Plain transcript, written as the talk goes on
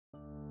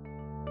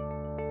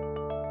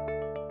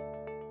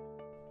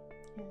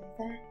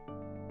there,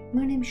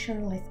 my name's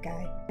Cheryl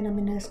Lithgow and I'm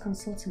a nurse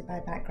consultant by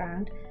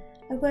background.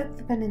 I work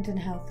for Benenden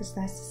Health as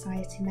their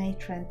society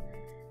matron.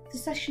 The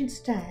session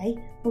today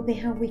will be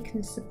how we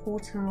can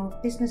support our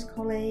business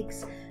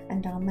colleagues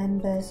and our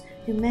members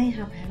who may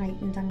have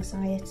heightened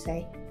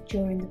anxiety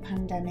during the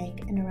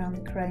pandemic and around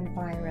the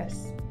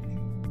coronavirus.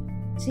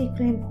 It's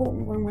equally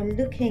important when we're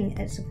looking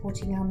at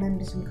supporting our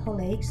members and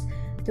colleagues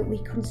that we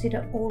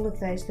consider all of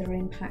those that are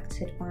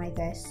impacted by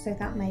this. So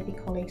that may be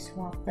colleagues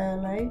who are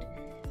furloughed,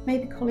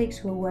 maybe colleagues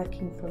who are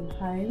working from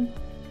home,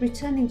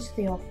 returning to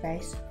the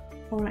office,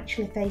 or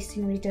actually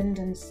facing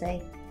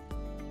redundancy.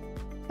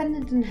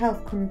 Benenden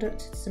Health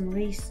conducted some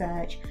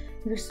research.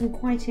 There were some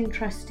quite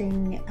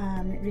interesting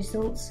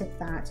results of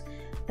that.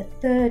 A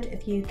third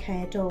of UK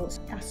adults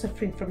are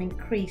suffering from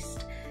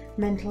increased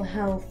mental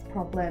health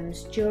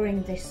problems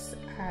during this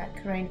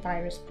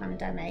coronavirus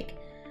pandemic,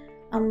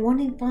 and 1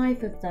 in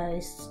 5 of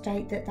those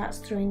state that that's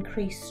through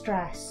increased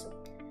stress.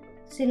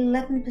 There's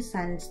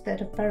 11%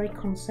 that are very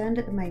concerned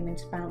at the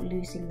moment about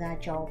losing their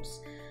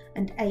jobs,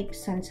 and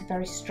 8% are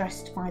very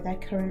stressed by their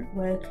current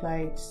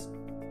workloads.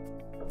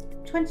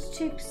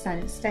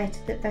 22%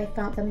 stated that they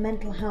felt their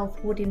mental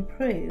health would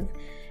improve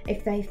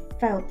if they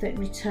felt that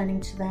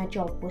returning to their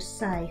job was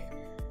safe,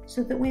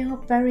 so that we are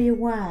very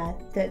aware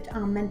that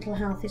our mental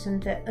health is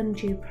under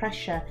undue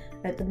pressure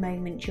at the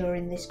moment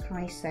during this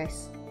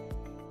crisis.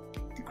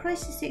 The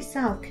crisis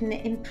itself can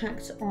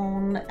impact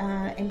on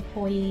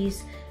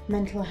employees'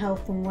 mental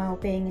health and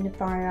well-being in a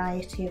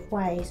variety of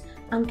ways,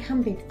 and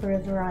can be for a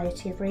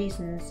variety of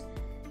reasons.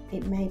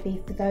 It may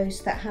be for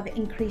those that have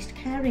increased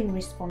caring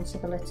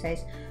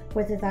responsibilities,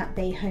 whether that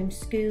be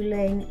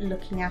homeschooling,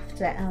 looking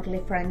after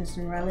elderly friends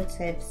and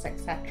relatives,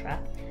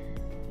 etc.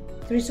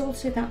 There is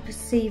also that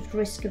perceived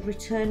risk of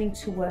returning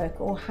to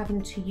work or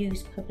having to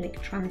use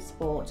public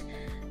transport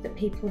that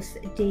people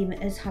deem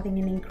as having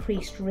an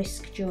increased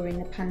risk during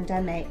the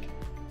pandemic.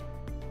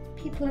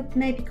 People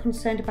may be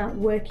concerned about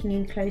working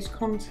in close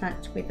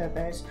contact with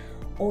others,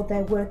 or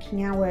their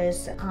working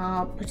hours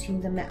are putting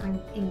them at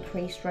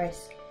increased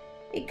risk.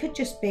 It could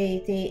just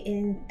be the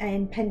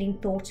impending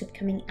thought of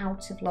coming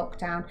out of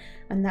lockdown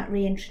and that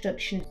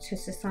reintroduction to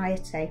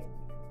society.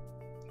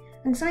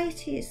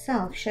 Anxiety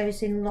itself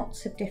shows in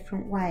lots of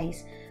different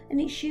ways,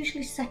 and it's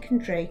usually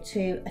secondary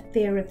to a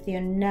fear of the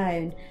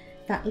unknown,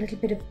 that little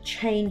bit of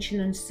change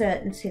and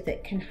uncertainty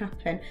that can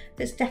happen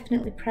that's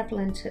definitely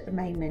prevalent at the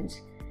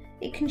moment.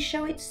 It can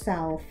show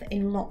itself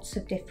in lots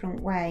of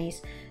different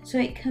ways, so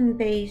it can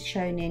be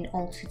shown in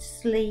altered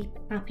sleep,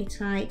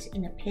 appetite,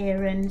 in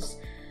appearance,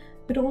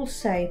 but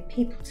also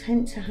people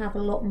tend to have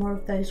a lot more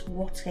of those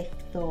what if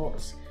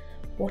thoughts.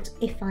 What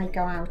if I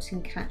go out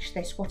and catch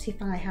this? What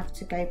if I have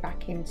to go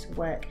back into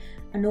work?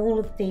 And all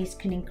of these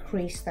can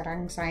increase that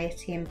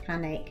anxiety and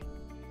panic.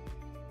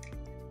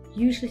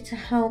 Usually to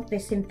help,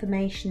 this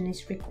information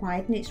is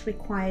required, and it's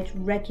required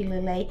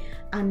regularly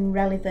and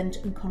relevant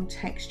and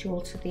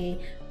contextual to the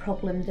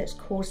problem that's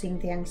causing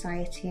the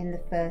anxiety in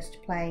the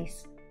first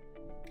place.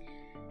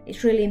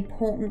 It's really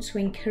important to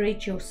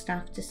encourage your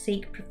staff to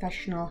seek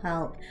professional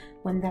help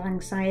when their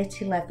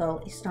anxiety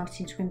level is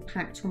starting to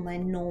impact on their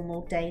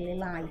normal daily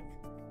life.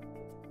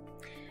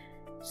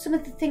 Some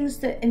of the things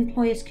that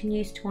employers can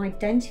use to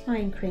identify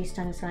increased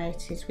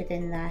anxieties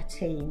within their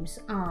teams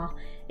are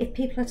if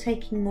people are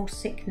taking more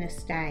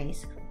sickness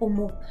days or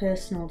more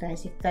personal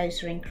days, if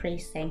those are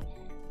increasing.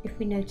 If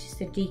we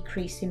notice a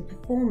decrease in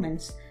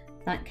performance,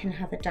 that can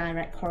have a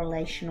direct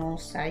correlation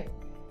also.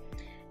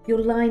 Your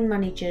line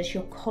managers,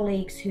 your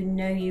colleagues who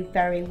know you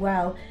very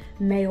well,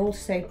 may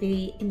also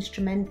be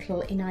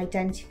instrumental in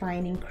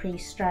identifying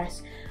increased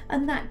stress,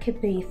 and that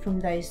could be from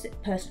those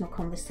personal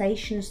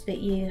conversations that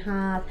you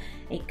have,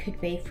 it could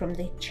be from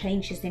the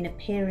changes in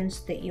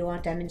appearance that you are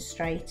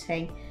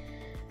demonstrating.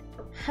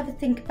 Have a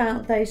think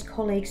about those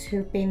colleagues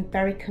who've been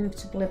very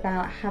comfortable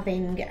about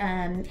having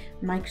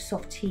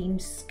Microsoft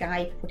Teams,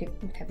 Skype,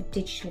 whatever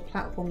digital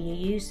platform you're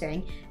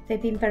using. They've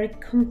been very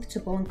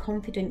comfortable and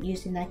confident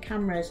using their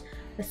cameras,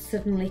 are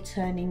suddenly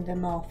turning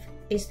them off.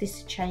 Is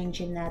this a change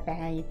in their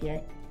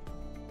behaviour?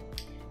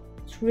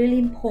 It's really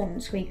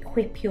important to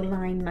equip your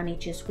line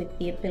managers with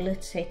the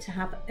ability to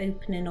have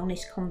open and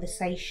honest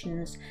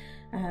conversations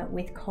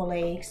with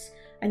colleagues,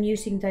 and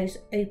using those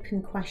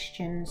open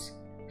questions.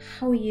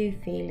 How are you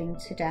feeling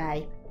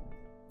today?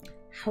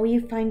 How are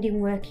you finding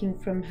working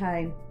from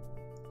home?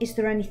 Is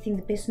there anything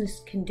the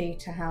business can do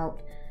to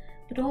help?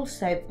 But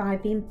also by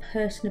being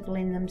personable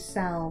in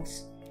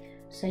themselves.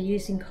 So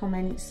using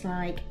comments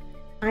like,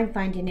 I'm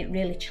finding it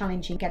really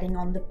challenging getting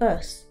on the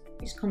bus.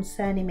 It's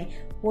concerning me.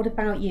 What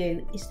about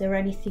you? Is there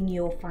anything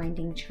you're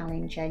finding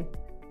challenging?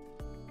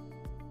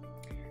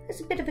 As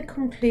a bit of a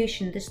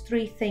conclusion, there's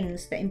 3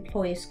 things that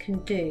employers can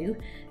do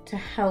to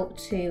help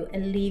to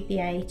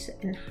alleviate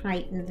and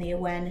heighten the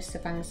awareness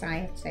of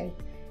anxiety.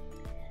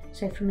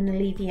 So from an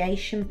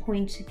alleviation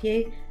point of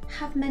view,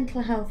 have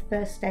mental health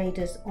first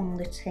aiders on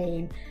the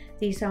team.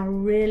 These are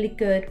really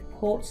good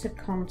ports of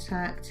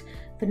contact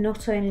for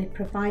not only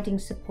providing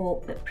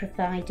support but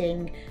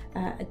providing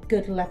a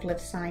good level of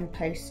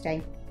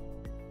signposting.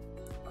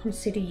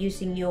 consider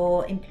using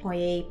your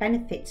employee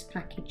benefits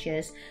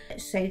packages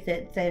so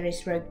that there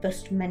is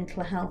robust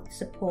mental health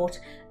support,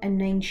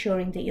 and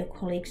ensuring that your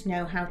colleagues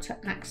know how to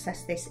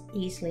access this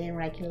easily and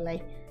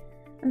regularly.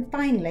 And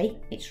finally,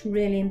 it's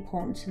really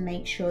important to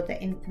make sure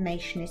that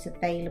information is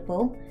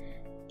available,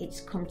 it's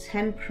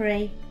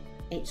contemporary,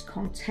 it's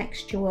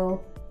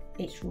contextual,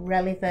 it's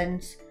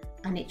relevant,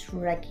 and it's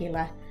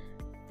regular.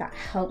 That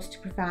helps to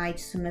provide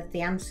some of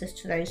the answers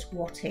to those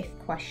what if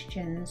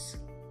questions.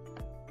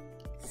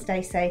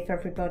 Stay safe,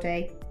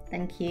 everybody.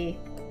 Thank you.